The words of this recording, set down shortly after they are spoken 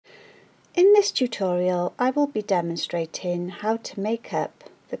In this tutorial I will be demonstrating how to make up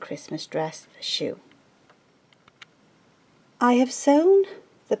the Christmas dress shoe. I have sewn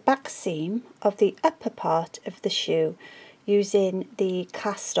the back seam of the upper part of the shoe using the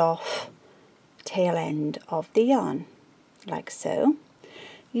cast off tail end of the yarn, like so.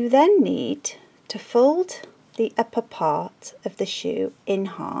 You then need to fold the upper part of the shoe in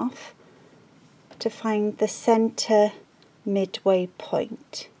half to find the centre midway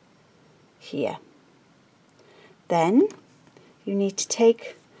point here. Then you need to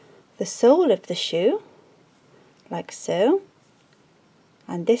take the sole of the shoe, like so,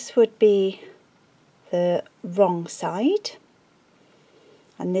 and this would be the wrong side,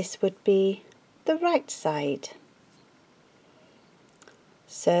 and this would be the right side.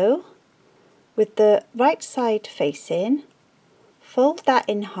 So, with the right side facing, fold that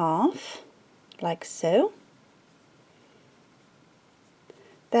in half, like so.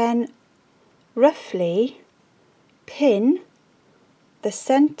 Then roughly pin the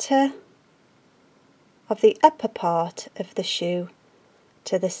centre of the upper part of the shoe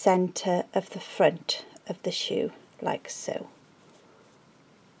to the centre of the front of the shoe, like so.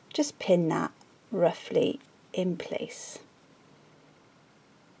 Just pin that roughly in place.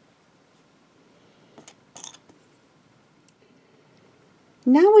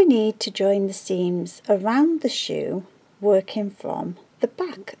 Now we need to join the seams around the shoe, working from the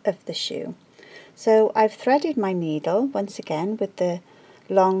back of the shoe. So I've threaded my needle once again with the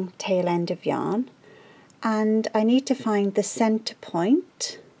long tail end of yarn, and I need to find the centre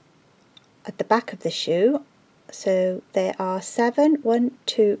point at the back of the shoe. So there are 7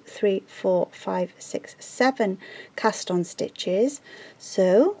 cast on stitches.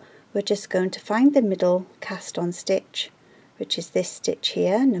 So we're just going to find the middle cast on stitch, which is this stitch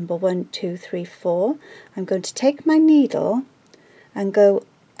here, number 1, 2, 3, 4. I'm going to take my needle and go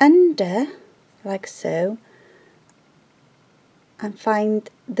under, like so, and find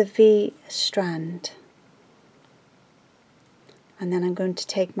the V strand. And then I'm going to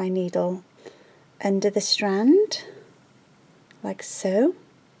take my needle under the strand, like so.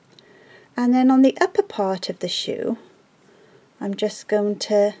 And then on the upper part of the shoe, I'm just going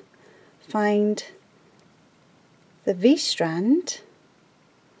to find the V strand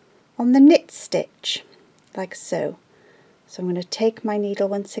on the knit stitch, like so. So I'm going to take my needle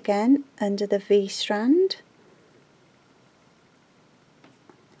once again under the V strand,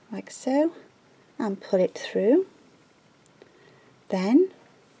 like so, and pull it through. Then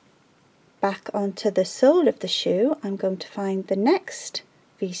back onto the sole of the shoe, I'm going to find the next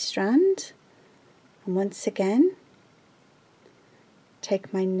V strand, and once again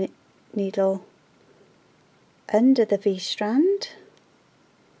take my needle under the V strand,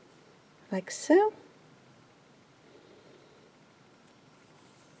 like so.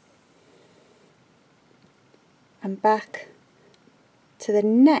 And back to the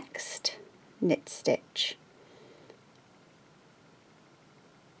next knit stitch,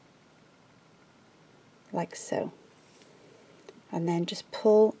 like so, and then just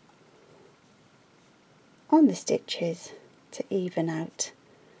pull on the stitches to even out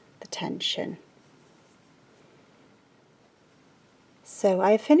the tension. So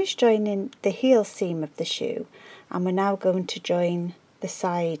I have finished joining the heel seam of the shoe, and we're now going to join the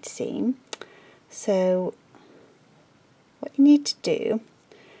side seam. So what you need to do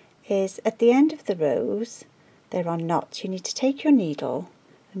is, at the end of the rows there are knots. You need to take your needle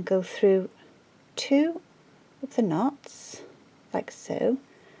and go through 2 of the knots, like so,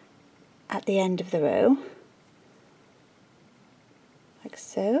 at the end of the row, like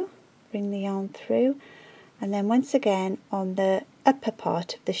so. Bring the yarn through, and then once again on the upper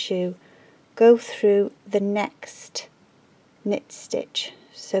part of the shoe, go through the next knit stitch,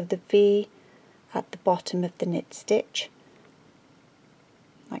 so the V at the bottom of the knit stitch,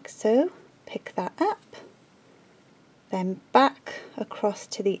 like so. Pick that up, then back across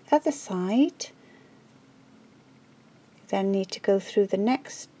to the other side. You then need to go through the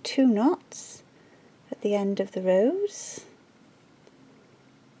next 2 knots at the end of the rows.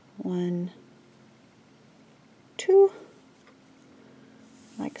 1, 2,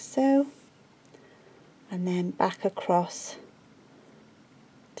 like so, and then back across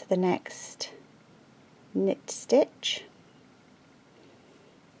to the next knit stitch,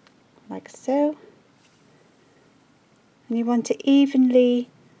 like so. And you want to evenly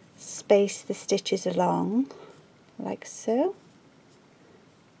space the stitches along, like so,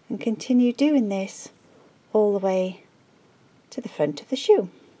 and continue doing this all the way to the front of the shoe.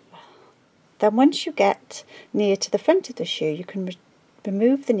 Then once you get near to the front of the shoe, you can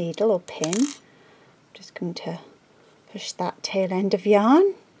remove the needle or pin. I'm just going to push that tail end of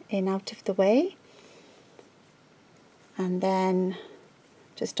yarn in out of the way, and then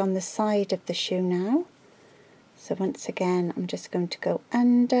just on the side of the shoe now. So once again I'm just going to go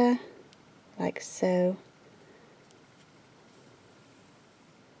under like so,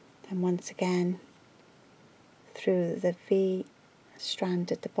 and once again through the V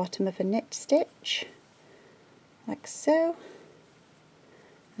strand at the bottom of a knit stitch like so,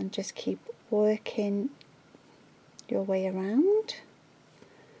 and just keep working your way around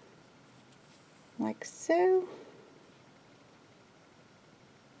like so.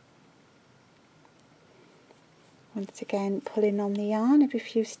 Once again pulling on the yarn every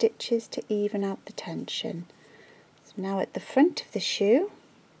few stitches to even out the tension. So now at the front of the shoe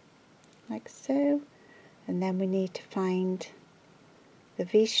like so, and then we need to find the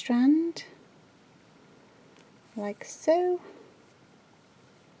V strand like so,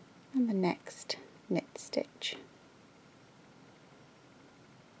 and the next knit stitch.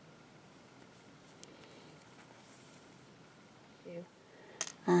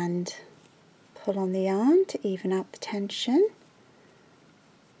 And pull on the yarn to even out the tension,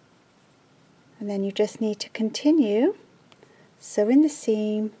 and then you just need to continue sewing the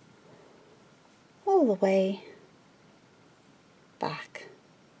seam all the way back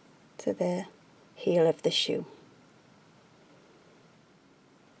to the heel of the shoe.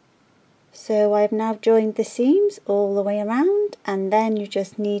 So I've now joined the seams all the way around, and then you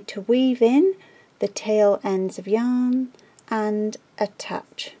just need to weave in the tail ends of yarn and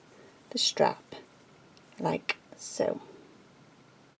attach the strap like so.